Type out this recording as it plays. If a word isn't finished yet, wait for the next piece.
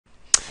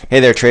Hey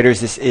there,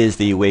 traders. This is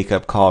the wake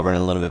up call.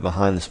 Running a little bit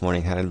behind this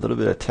morning. Had a little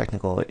bit of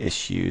technical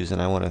issues,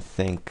 and I want to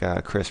thank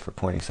Chris for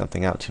pointing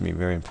something out to me.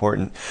 Very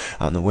important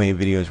on the way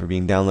videos were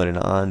being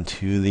downloaded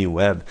onto the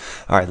web.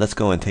 All right, let's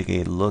go and take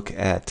a look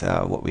at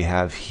what we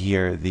have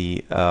here.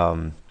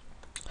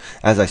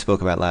 As I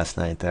spoke about last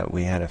night, that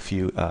we had a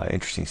few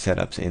interesting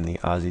setups in the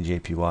Aussie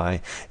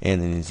JPY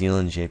and the New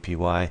Zealand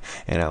JPY,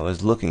 and I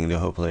was looking to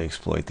hopefully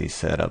exploit these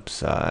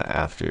setups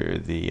after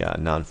the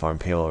non-farm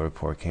payroll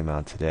report came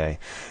out today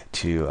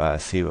to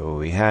see what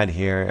we had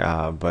here,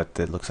 but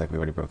it looks like we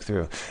already broke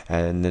through.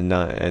 And then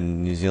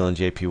in New Zealand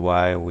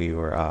JPY, we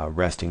were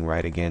resting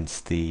right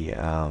against the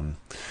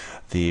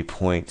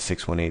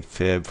 0.618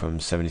 fib from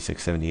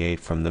 76.78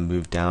 from the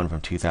move down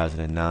from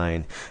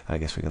 2009. I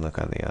guess we can look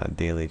on the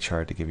daily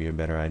chart to give you a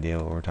better idea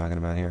of what we're talking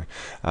about here.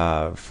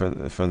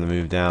 From the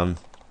move down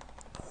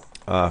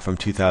from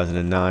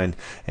 2009,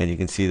 and you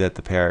can see that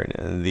the pair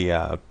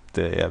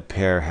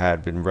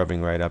had been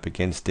rubbing right up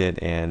against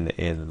it, and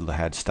it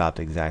had stopped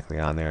exactly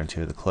on there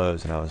into the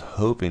close. And I was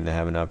hoping to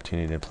have an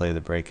opportunity to play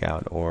the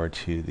breakout or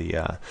to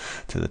the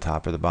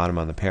top or the bottom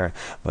on the pair,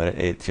 but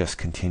it just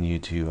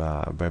continued to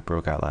it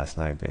broke out last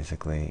night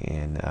basically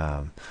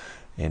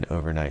in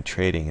overnight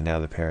trading, and now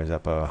the pair is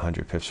up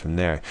 100 pips from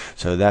there.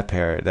 So that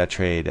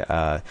trade,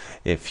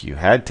 if you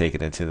had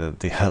taken it to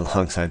the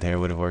long side there,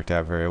 would have worked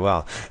out very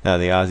well. Now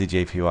the Aussie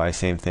JPY,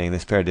 same thing.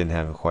 This pair didn't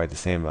have quite the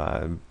same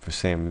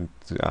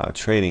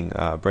trading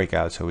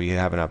breakout, so we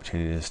have an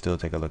opportunity to still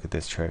take a look at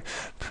this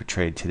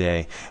trade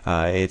today.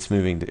 It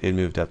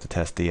moved up to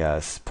test the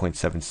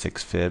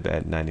 0.76 fib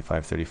at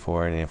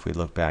 95.34, and if we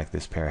look back,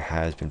 this pair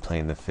has been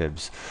playing the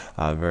fibs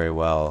very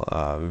well,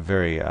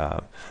 very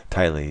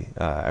tightly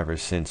ever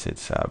since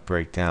its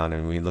breakdown.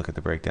 And we look at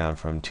the breakdown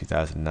from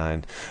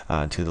 2009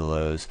 to the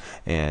lows,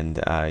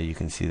 and you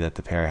can see that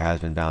the pair has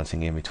been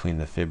bouncing in between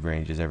the fib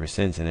ranges ever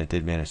since, and it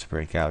did manage to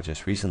break out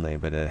just recently,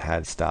 but it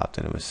had stopped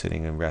and it was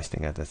sitting and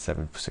resting at that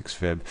 7.6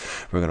 fib.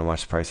 We're going to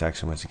watch the price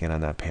action once again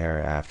on that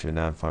pair after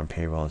non-farm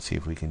payroll and see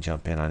if we can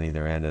jump in on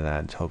either end of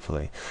that,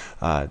 hopefully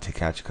to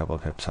catch a couple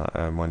of pips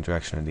on one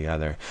direction or the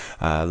other.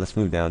 Let's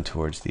move down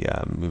towards the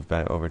move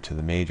back over to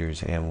the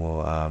majors, and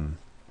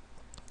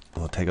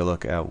we'll take a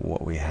look at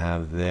what we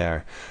have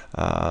there.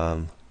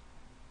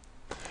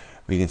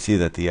 We can see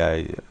that the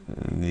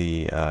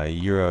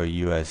Euro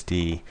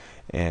USD,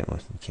 and well,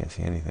 you can't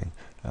see anything.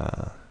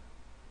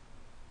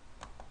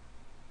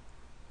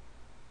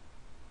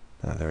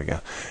 There we go.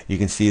 You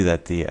can see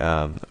that the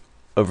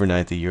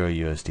overnight the Euro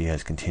USD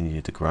has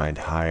continued to grind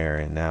higher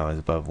and now is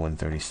above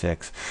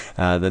 136.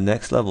 The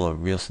next level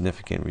of real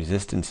significant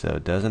resistance, though,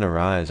 doesn't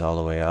arise all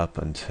the way up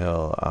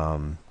until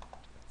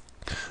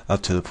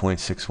up to the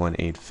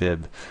 0.618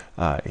 fib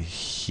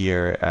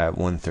here at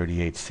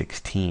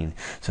 138.16.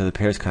 So the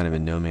pair is kind of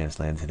in no man's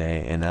land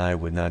today, and I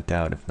would not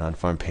doubt if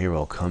non-farm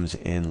payroll comes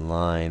in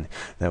line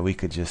that we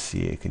could just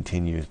see a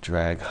continuous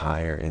drag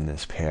higher in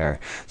this pair.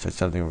 So it's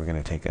something we're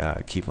going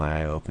to keep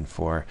my eye open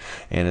for,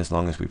 and as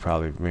long as we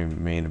probably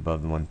remain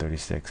above the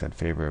 136, I'd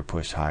favor a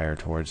push higher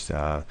towards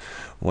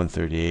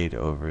 138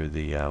 over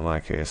the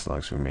as long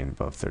as we remain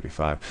above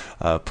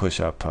 35, push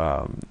up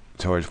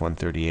towards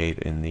 138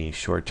 in the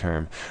short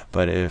term.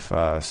 But if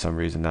some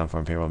reason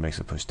non-farm payroll makes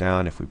a push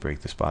down, if we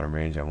break this bottom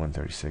range at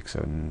 136,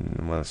 so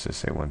let's just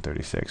say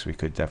 136, we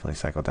could definitely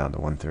cycle down to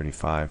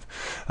 135.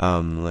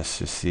 Let's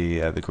just see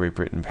the Great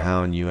Britain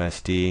pound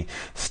USD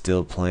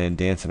still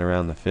dancing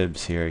around the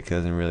fibs here. It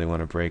doesn't really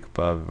want to break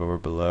above or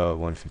below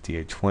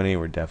 158.20.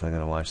 We're definitely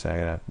going to watch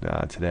that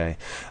today.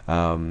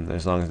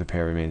 As long as the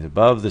pair remains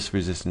above this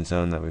resistance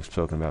zone that we've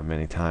spoken about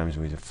many times,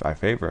 I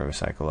favor a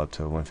cycle up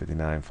to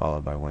 159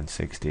 followed by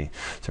 160.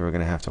 So we're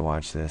going to have to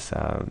watch this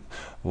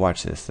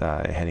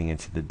heading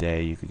into the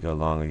day. You could go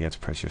long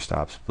against pressure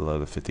stops below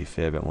the 50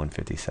 fib at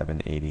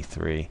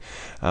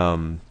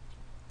 157.83.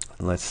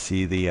 Let's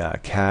see the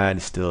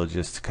CAD still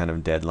just kind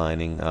of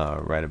deadlining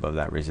right above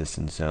that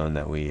resistance zone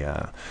that we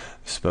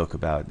spoke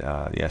about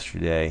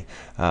yesterday.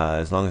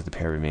 As long as the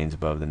pair remains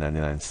above the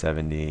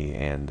 99.70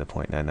 and the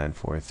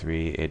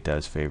 0.9943, it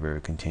does favor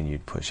a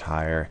continued push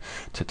higher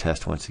to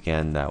test once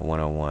again that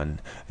 101,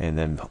 and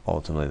then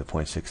ultimately the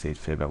 0.68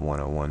 fib at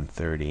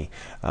 101.30.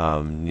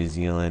 New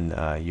Zealand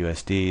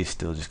USD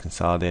still just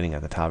consolidating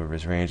at the top of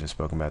his range. I've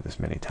spoken about this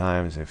many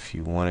times. If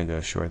you want to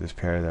go short this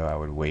pair, though, I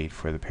would wait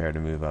for the pair to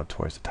move up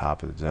towards the top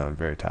of the zone,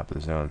 very top of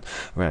the zone,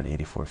 around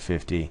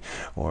 84.50,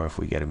 or if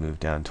we get a move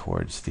down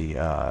towards the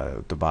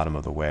bottom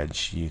of the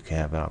wedge, you can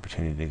have an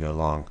opportunity to go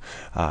long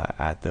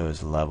at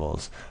those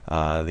levels.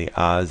 The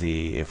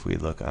Aussie, if we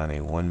look on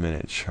a 1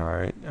 minute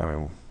chart,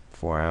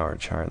 4-hour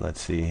chart,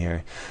 let's see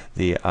here,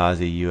 the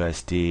Aussie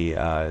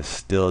USD is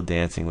still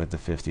dancing with the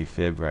 50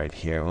 fib right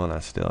here. Well,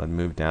 not still, it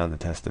moved down to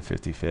test the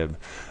 50 fib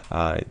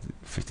at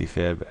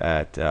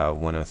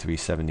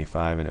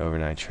 103.75 in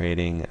overnight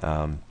trading.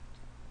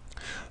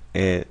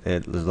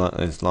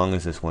 As long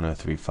as this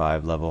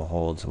 103.5 level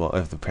holds, well,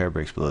 if the pair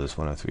breaks below this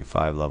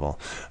 103.5 level,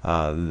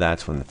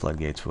 that's when the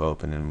floodgates will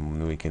open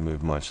and we can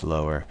move much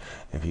lower.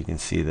 If you can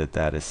see that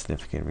that is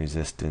significant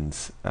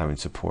resistance,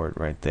 support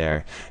right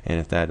there, and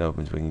if that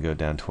opens, we can go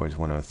down towards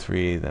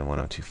 103, then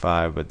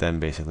 102.5, but then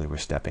basically we're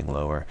stepping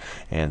lower,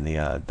 and the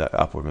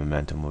upward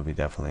momentum will be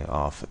definitely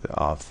off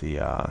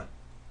the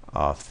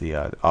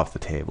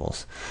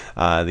tables.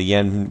 The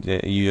yen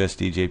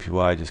USD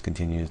JPY just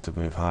continues to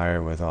move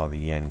higher with all the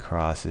yen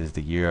crosses.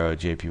 The euro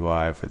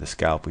JPY for the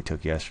scalp we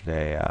took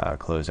yesterday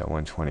closed at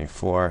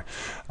 124.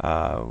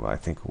 I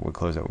think we'll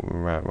close at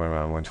right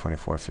around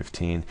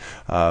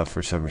 124.15.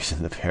 For some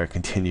reason, the pair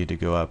continued to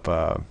go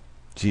up.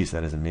 Geez,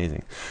 that is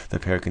amazing. The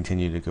pair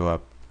continued to go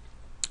up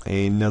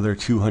another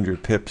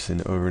 200 pips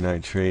in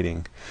overnight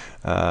trading.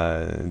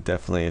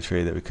 Definitely a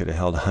trade that we could have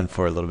held on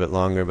for a little bit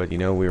longer, but we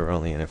were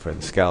only in it for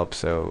the scalp,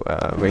 so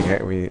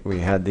we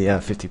had the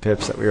 50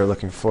 pips that we were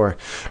looking for.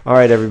 All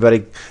right,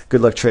 everybody,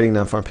 good luck trading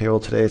non-farm payroll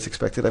today. It's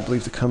expected, I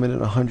believe, to come in at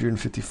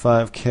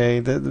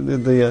 155K.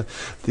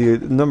 The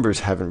numbers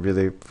haven't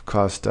really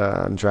caused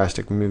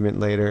drastic movement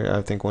later.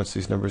 I think once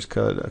these numbers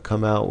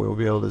come out, we'll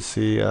be able to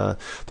see the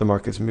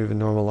markets move in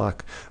normal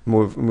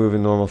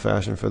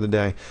fashion for the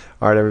day.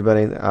 All right,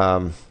 everybody.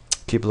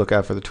 Keep a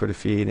lookout for the Twitter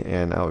feed,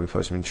 and I'll be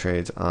posting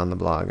trades on the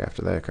blog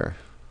after they occur.